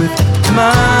safe with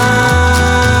mine.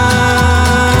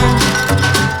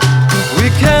 We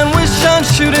can wish on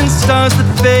shooting stars that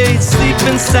fade, sleep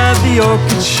inside the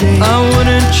orchid shade. I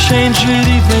wouldn't change it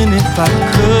even if I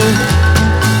could.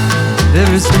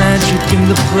 There is magic in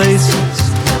the places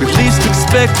we least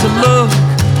expect to look.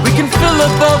 We can fill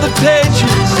up all the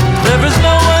pages. There is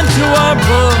no end to our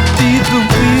book. Be the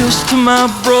wheels to my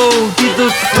road, be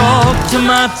the frog to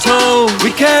my toe.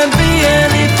 We can be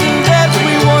anything that we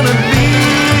wanna be.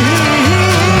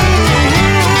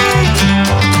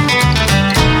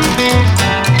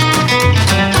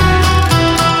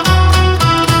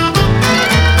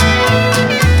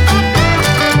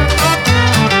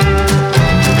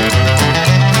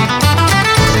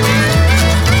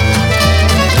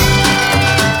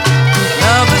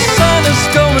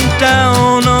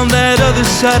 Down on that other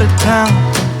side of town,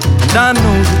 and I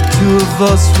know the two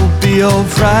of us will be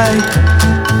alright.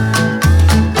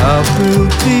 I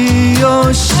will be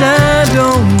your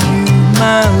shadow, you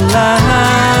my light.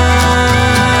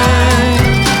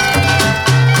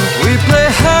 We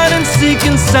play hide and seek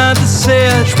inside the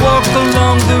sedge, walk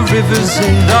along the river's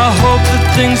edge. I hope that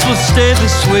things will stay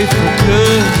this way for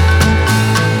good.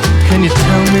 Can you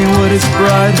tell me what is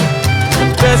brighter?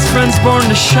 Best friends born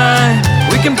to shine.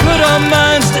 We can put our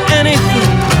minds to anything.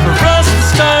 For us the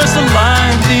stars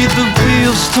align. Be the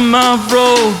wheels to my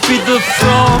road, be the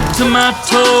frog to my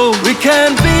toe. We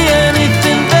can be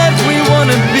anything that we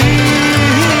wanna be.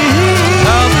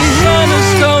 Now the sun is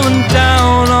going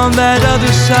down on that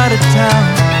other side of town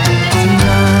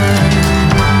tonight.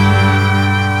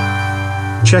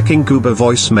 Checking Goober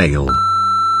voicemail.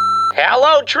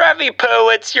 Hello, Trevi Poo,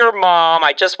 it's your mom.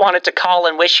 I just wanted to call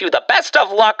and wish you the best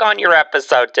of luck on your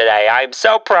episode today. I'm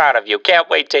so proud of you. Can't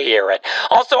wait to hear it.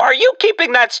 Also, are you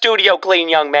keeping that studio clean,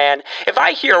 young man? If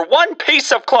I hear one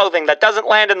piece of clothing that doesn't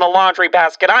land in the laundry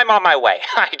basket, I'm on my way.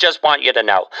 I just want you to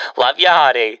know. Love you,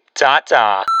 honey.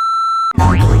 Ta-ta.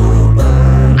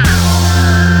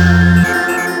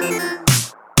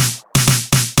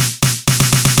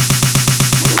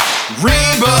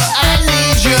 Reba, I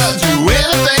need you. Do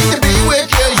anything to be with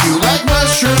you. You like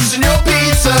mushrooms in your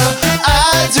pizza.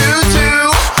 I do too.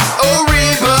 Oh,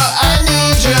 Reba, I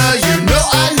need you. You know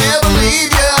I never leave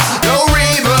you. Oh,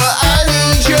 Reba, I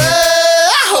need you.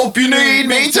 I hope you need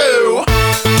me too.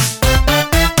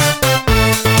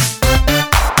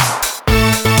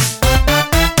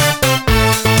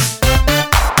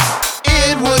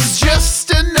 It was just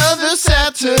another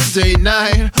Saturday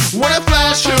night when a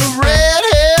flash of red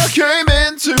hair came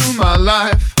into my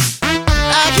life.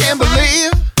 I can't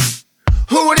believe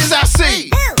who it is I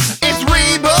see. It's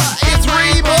Reba,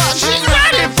 she's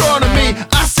right in front of me.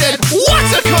 I said,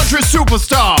 what's a country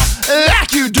superstar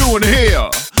like you doing here?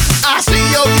 I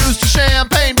see you're used to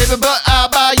champagne, baby, but I'll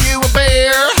buy you a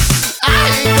beer. I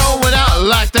ain't going out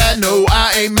like that, no,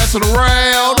 I ain't messing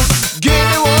around. Give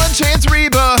me one chance,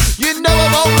 Reba, you know I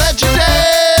won't let you down.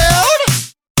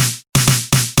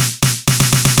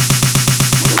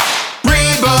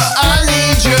 Reba, I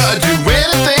need you. Do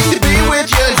anything to be with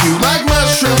you. You like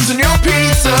mushrooms in your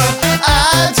pizza.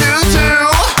 I do too.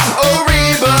 Oh,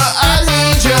 Reba, I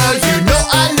need you. You know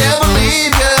I never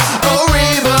leave you. Oh,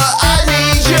 Reba, I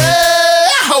need you.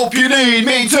 I hope you need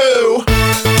me too.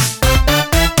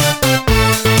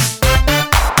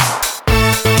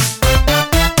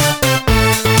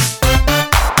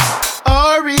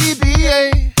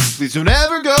 R-E-B-A, please don't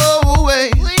ever go away.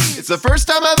 It's the first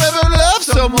time I've ever loved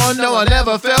someone, no, I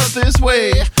never felt this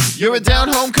way. You're a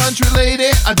down-home country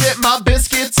lady, I dip my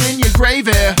biscuits in your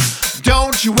gravy.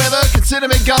 Don't you ever consider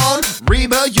me gone,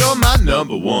 Reba, you're my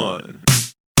number one.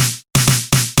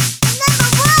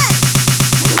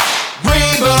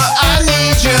 Reba, I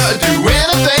need you, do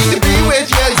anything to be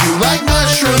with you. You like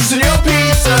mushrooms in your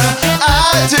pizza,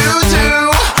 I do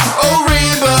too. Oh,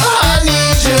 Reba, I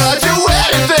need you, do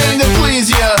anything to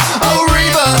please you. Oh,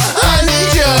 Reba, I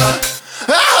need you.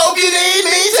 I hope you need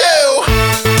me too.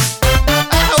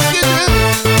 I hope you do.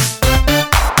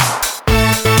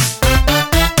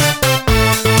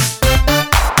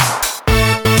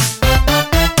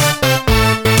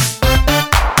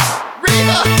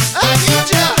 Reba, I need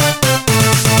you.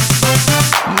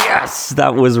 Yes,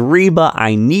 that was Reba,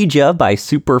 I Need Ya by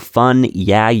super fun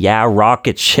Yeah Yeah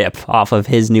Rocket Ship off of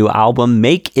his new album,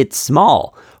 Make It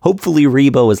Small. Hopefully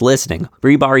Reba was listening.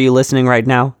 Reba, are you listening right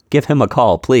now? Give him a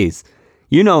call, please.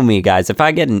 You know me, guys. If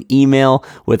I get an email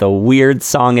with a weird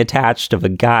song attached of a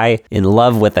guy in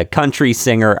love with a country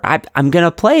singer, I'm gonna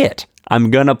play it.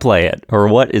 I'm gonna play it. Or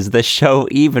what is this show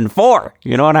even for?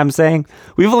 You know what I'm saying?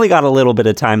 We've only got a little bit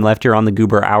of time left here on the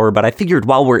Goober Hour, but I figured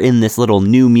while we're in this little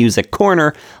new music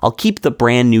corner, I'll keep the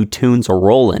brand new tunes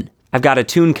rolling. I've got a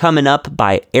tune coming up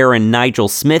by Aaron Nigel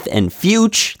Smith and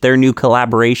Fuchs, their new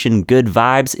collaboration, Good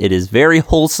Vibes. It is very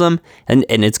wholesome, and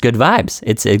it's good vibes.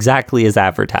 It's exactly as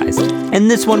advertised.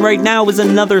 And this one right now is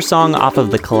another song off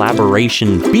of the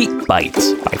collaboration Beat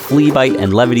Bites by Flea Bite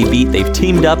and Levity Beat. They've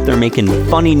teamed up, they're making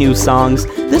funny new songs.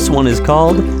 This one is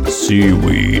called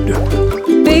Seaweed.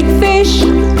 Big fish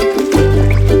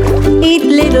eat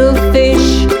little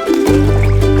fish.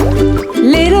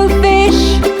 Little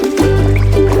fish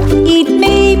eat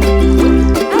me.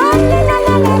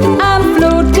 I'm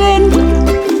floating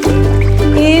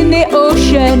in the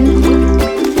ocean.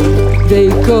 They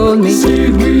call me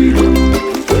seaweed.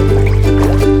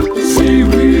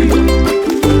 Seaweed.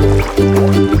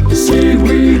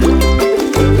 Seaweed.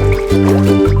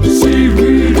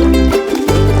 Seaweed.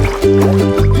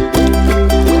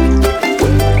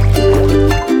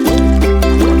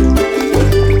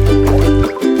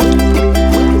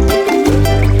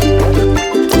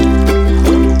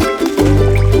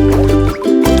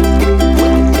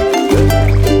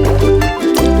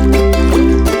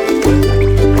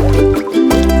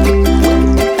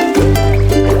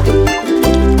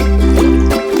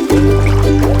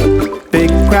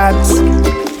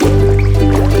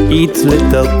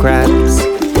 Little crabs,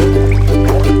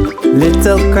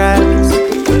 little crabs,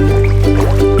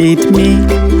 eat me.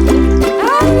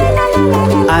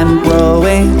 I'm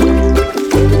growing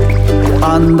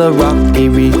on the rocky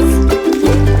reef.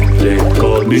 They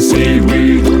call me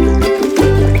seaweed,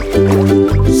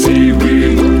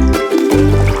 seaweed.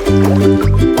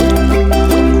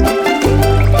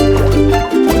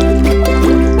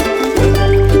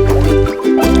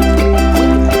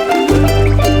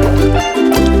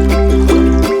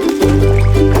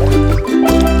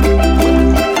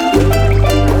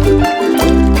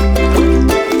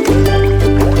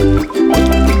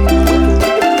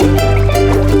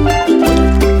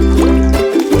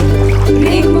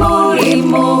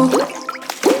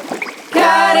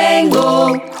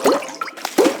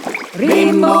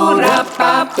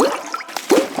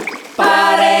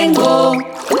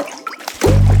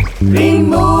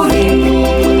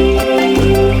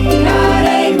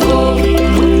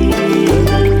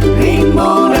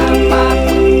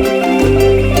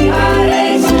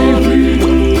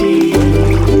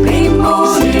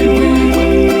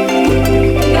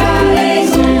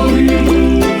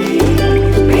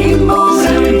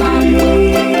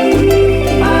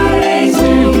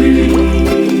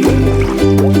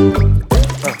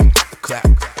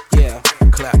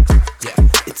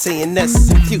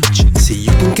 saying-ness and future. See,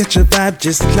 you can catch a vibe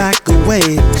just like a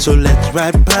wave. So let's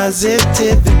ride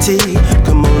positivity.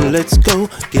 Come on, let's go,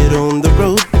 get on the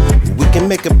road. We can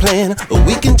make a plan, or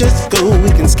we can just go. We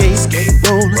can skate,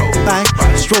 roll, bike,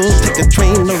 stroll, take a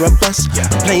train or a bus,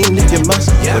 plane if you must.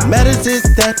 What matters is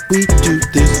that we do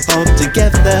this all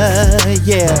together,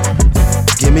 yeah.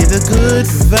 Give me the good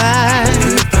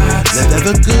vibe, let's have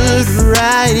a good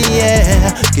ride,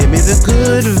 yeah. Give me the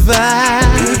good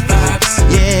vibe,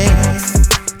 yeah.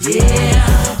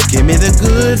 Give me the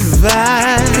good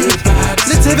vibe,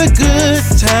 let's have a good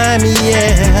time,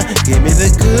 yeah. Give me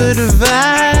the good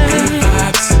vibe,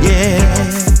 yeah.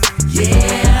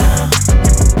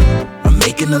 I'm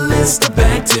making a list of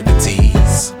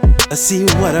activities. I see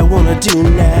what I wanna do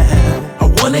now. I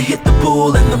wanna hit the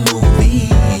pool and the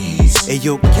movies. Hey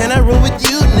yo, can I roll with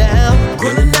you now?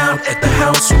 Grilling out at the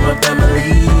house with my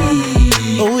family.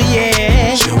 Oh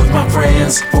yeah. Chill with my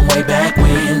friends from way back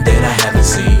when that I haven't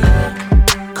seen.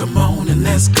 Come on and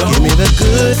let's go. Give me the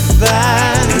good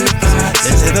vibes.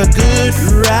 Let's have a good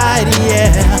ride,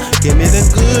 yeah. Give me the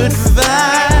good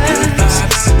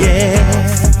vibes, yeah.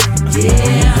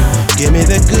 Give me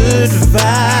the good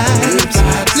vibes.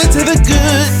 Let's have a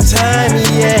good time,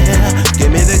 yeah.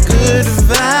 Give me the good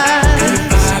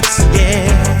vibes, yeah.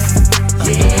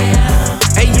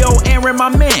 Hey yo, Aaron, my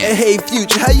man. Hey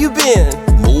Future, how you been?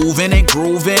 Moving and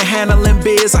grooving, handling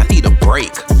biz, I need a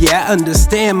break. Yeah, I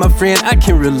understand, my friend, I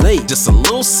can relate. Just a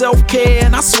little self-care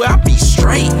and I swear I'll be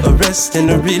straight. A rest and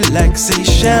a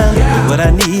relaxation. What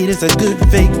I need is a good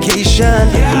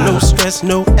vacation. No stress,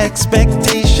 no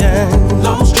expectation.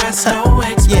 No stress, no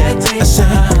expectation. I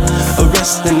said, a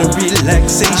rest and a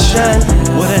relaxation.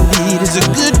 What I need is a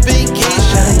good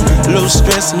vacation. No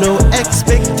stress, no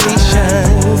expectation.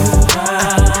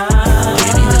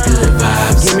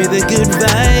 Give me the good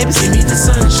vibes. Give me the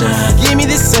sunshine. Give me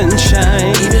the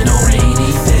sunshine. Even on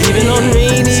rainy days. Even on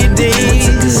rainy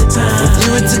days. With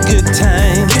you it's a good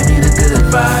time. Give me the good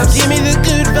vibes. Give me the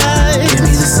good vibes. Give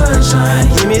me the sunshine.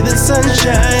 Give me the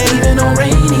sunshine. Even on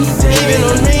rainy days. Even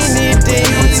on rainy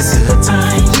days. It's a good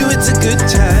time. With you it's a good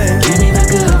time. Give me the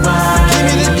good vibes. Give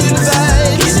me the good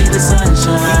vibes. Give me the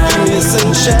sunshine. Give me the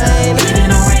sunshine.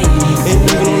 Even on rainy days. And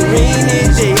even on rainy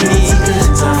days. It's a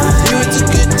good time. With you it's a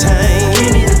good time.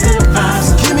 Give me the good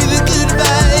vibes. Give me the good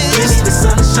vibes. Give me the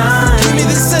sunshine. Give me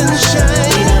the sunshine.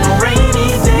 Even on rainy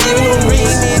days. Even on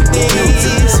rainy days. It's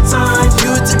a good time. With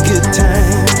you it's a good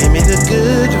time. Give me the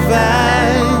good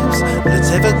vibes. Let's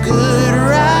have a good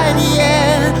ride,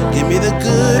 yeah. Give me the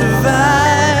good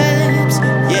vibes,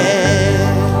 yeah.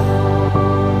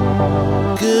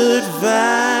 Good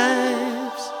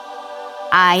vibes.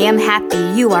 I am happy,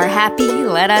 you are happy,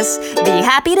 let us be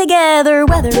happy together.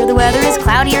 Whether the weather is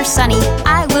cloudy or sunny,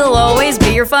 I will always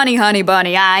be your funny honey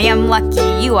bunny. I am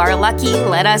lucky, you are lucky,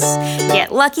 let us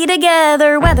get lucky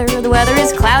together. Whether the weather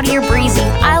is cloudy or breezy,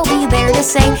 I'll be there to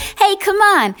say, hey, come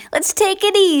on, let's take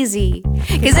it easy.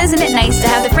 'Cause isn't it nice to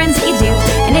have the friends that you do?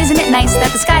 And isn't it nice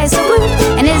that the sky is so blue?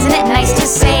 And isn't it nice to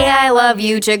say I love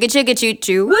you, chugga chugga choo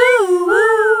choo, woo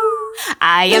woo.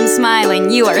 I am smiling,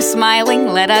 you are smiling,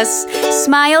 let us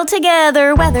smile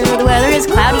together. Whether the weather is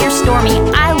cloudy or stormy,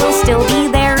 I will still be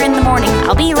there in the morning.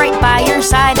 I'll be right by your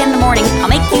side in the morning. I'll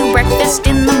make you breakfast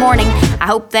in the morning. I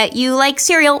hope that you like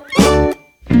cereal.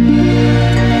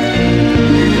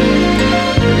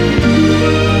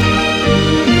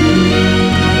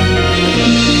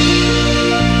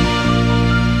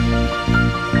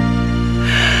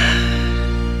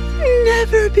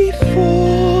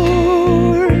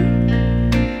 before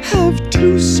have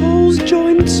two souls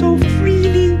joined so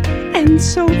freely and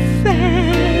so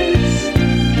fast.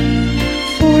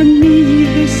 For me,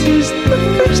 this is the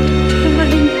first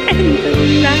time and the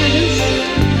last.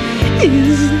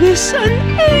 Is this an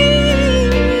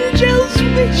angel's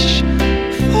wish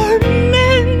for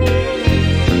men?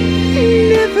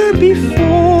 Never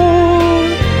before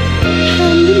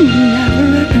and never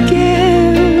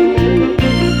again.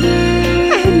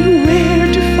 And where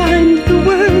to find the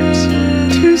words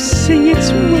to sing its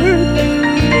worth?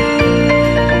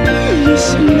 This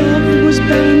love was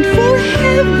bound for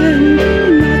heaven,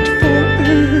 not for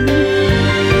earth.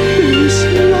 This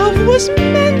love was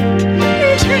meant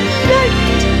to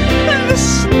light the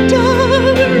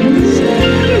stars.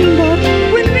 But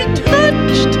when we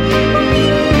touched, we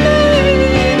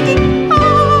made it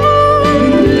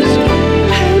ours.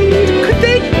 And could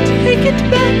they take it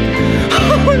back?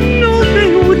 Oh no, they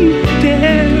wouldn't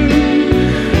dare.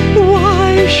 Why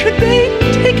should they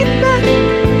take it back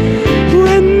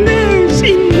when there's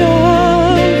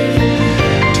enough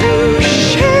to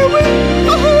share with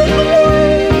all the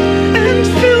world and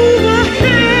fill the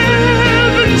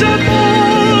heavens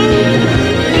above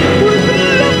with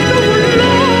leftover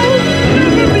love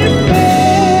never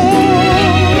before?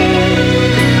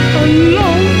 A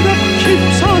love that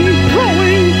keeps on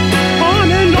growing on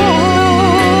and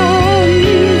on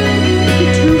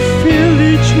to fill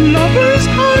each lover's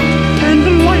heart and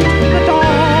light the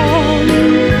dawn.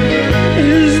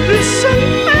 Is this an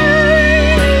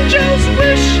angel's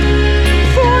wish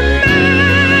for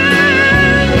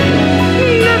man?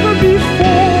 Never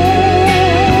before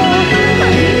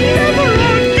and never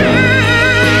again.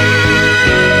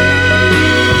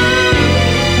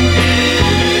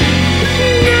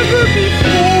 Never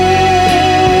before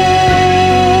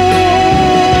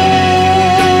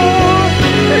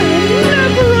and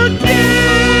never again.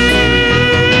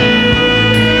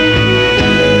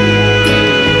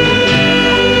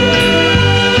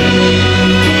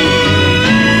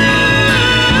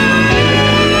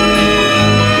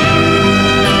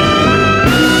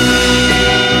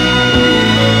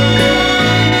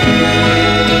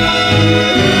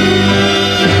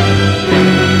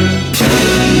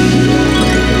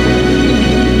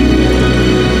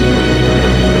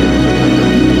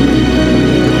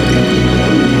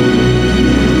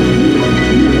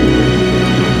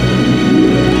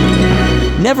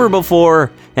 Never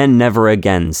before and never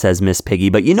again, says Miss Piggy.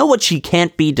 But you know what she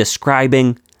can't be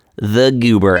describing? The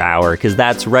Goober Hour, because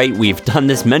that's right, we've done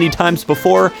this many times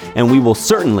before, and we will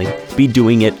certainly be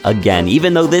doing it again.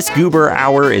 Even though this Goober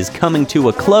Hour is coming to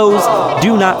a close,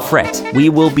 do not fret. We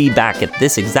will be back at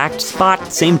this exact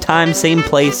spot, same time, same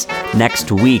place,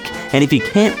 next week. And if you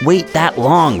can't wait that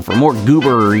long for more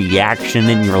goober reaction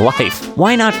in your life,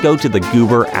 why not go to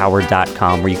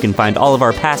thegooberhour.com, where you can find all of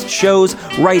our past shows,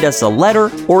 write us a letter,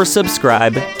 or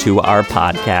subscribe to our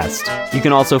podcast. You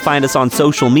can also find us on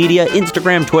social media,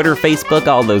 Instagram, Twitter, Facebook,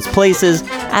 all those places,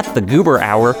 at The Goober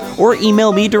Hour, or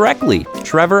email me directly,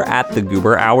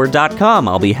 trevor@thegooberhour.com.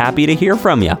 I'll be happy to hear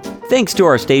from you. Thanks to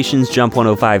our stations, Jump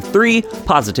 105.3,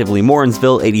 Positively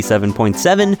Morrinsville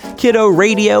 87.7, Kiddo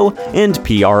Radio, and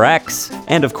PRX.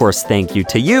 And of course, thank you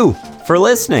to you for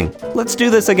listening. Let's do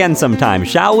this again sometime,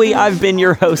 shall we? I've been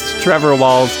your host, Trevor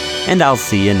Walls, and I'll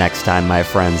see you next time, my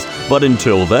friends. But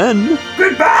until then,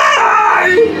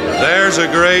 Goodbye! There's a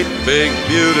great, big,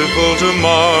 beautiful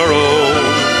tomorrow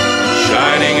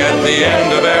shining at the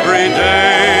end of every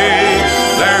day.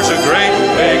 There's a great,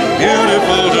 big,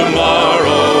 beautiful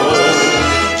tomorrow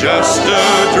just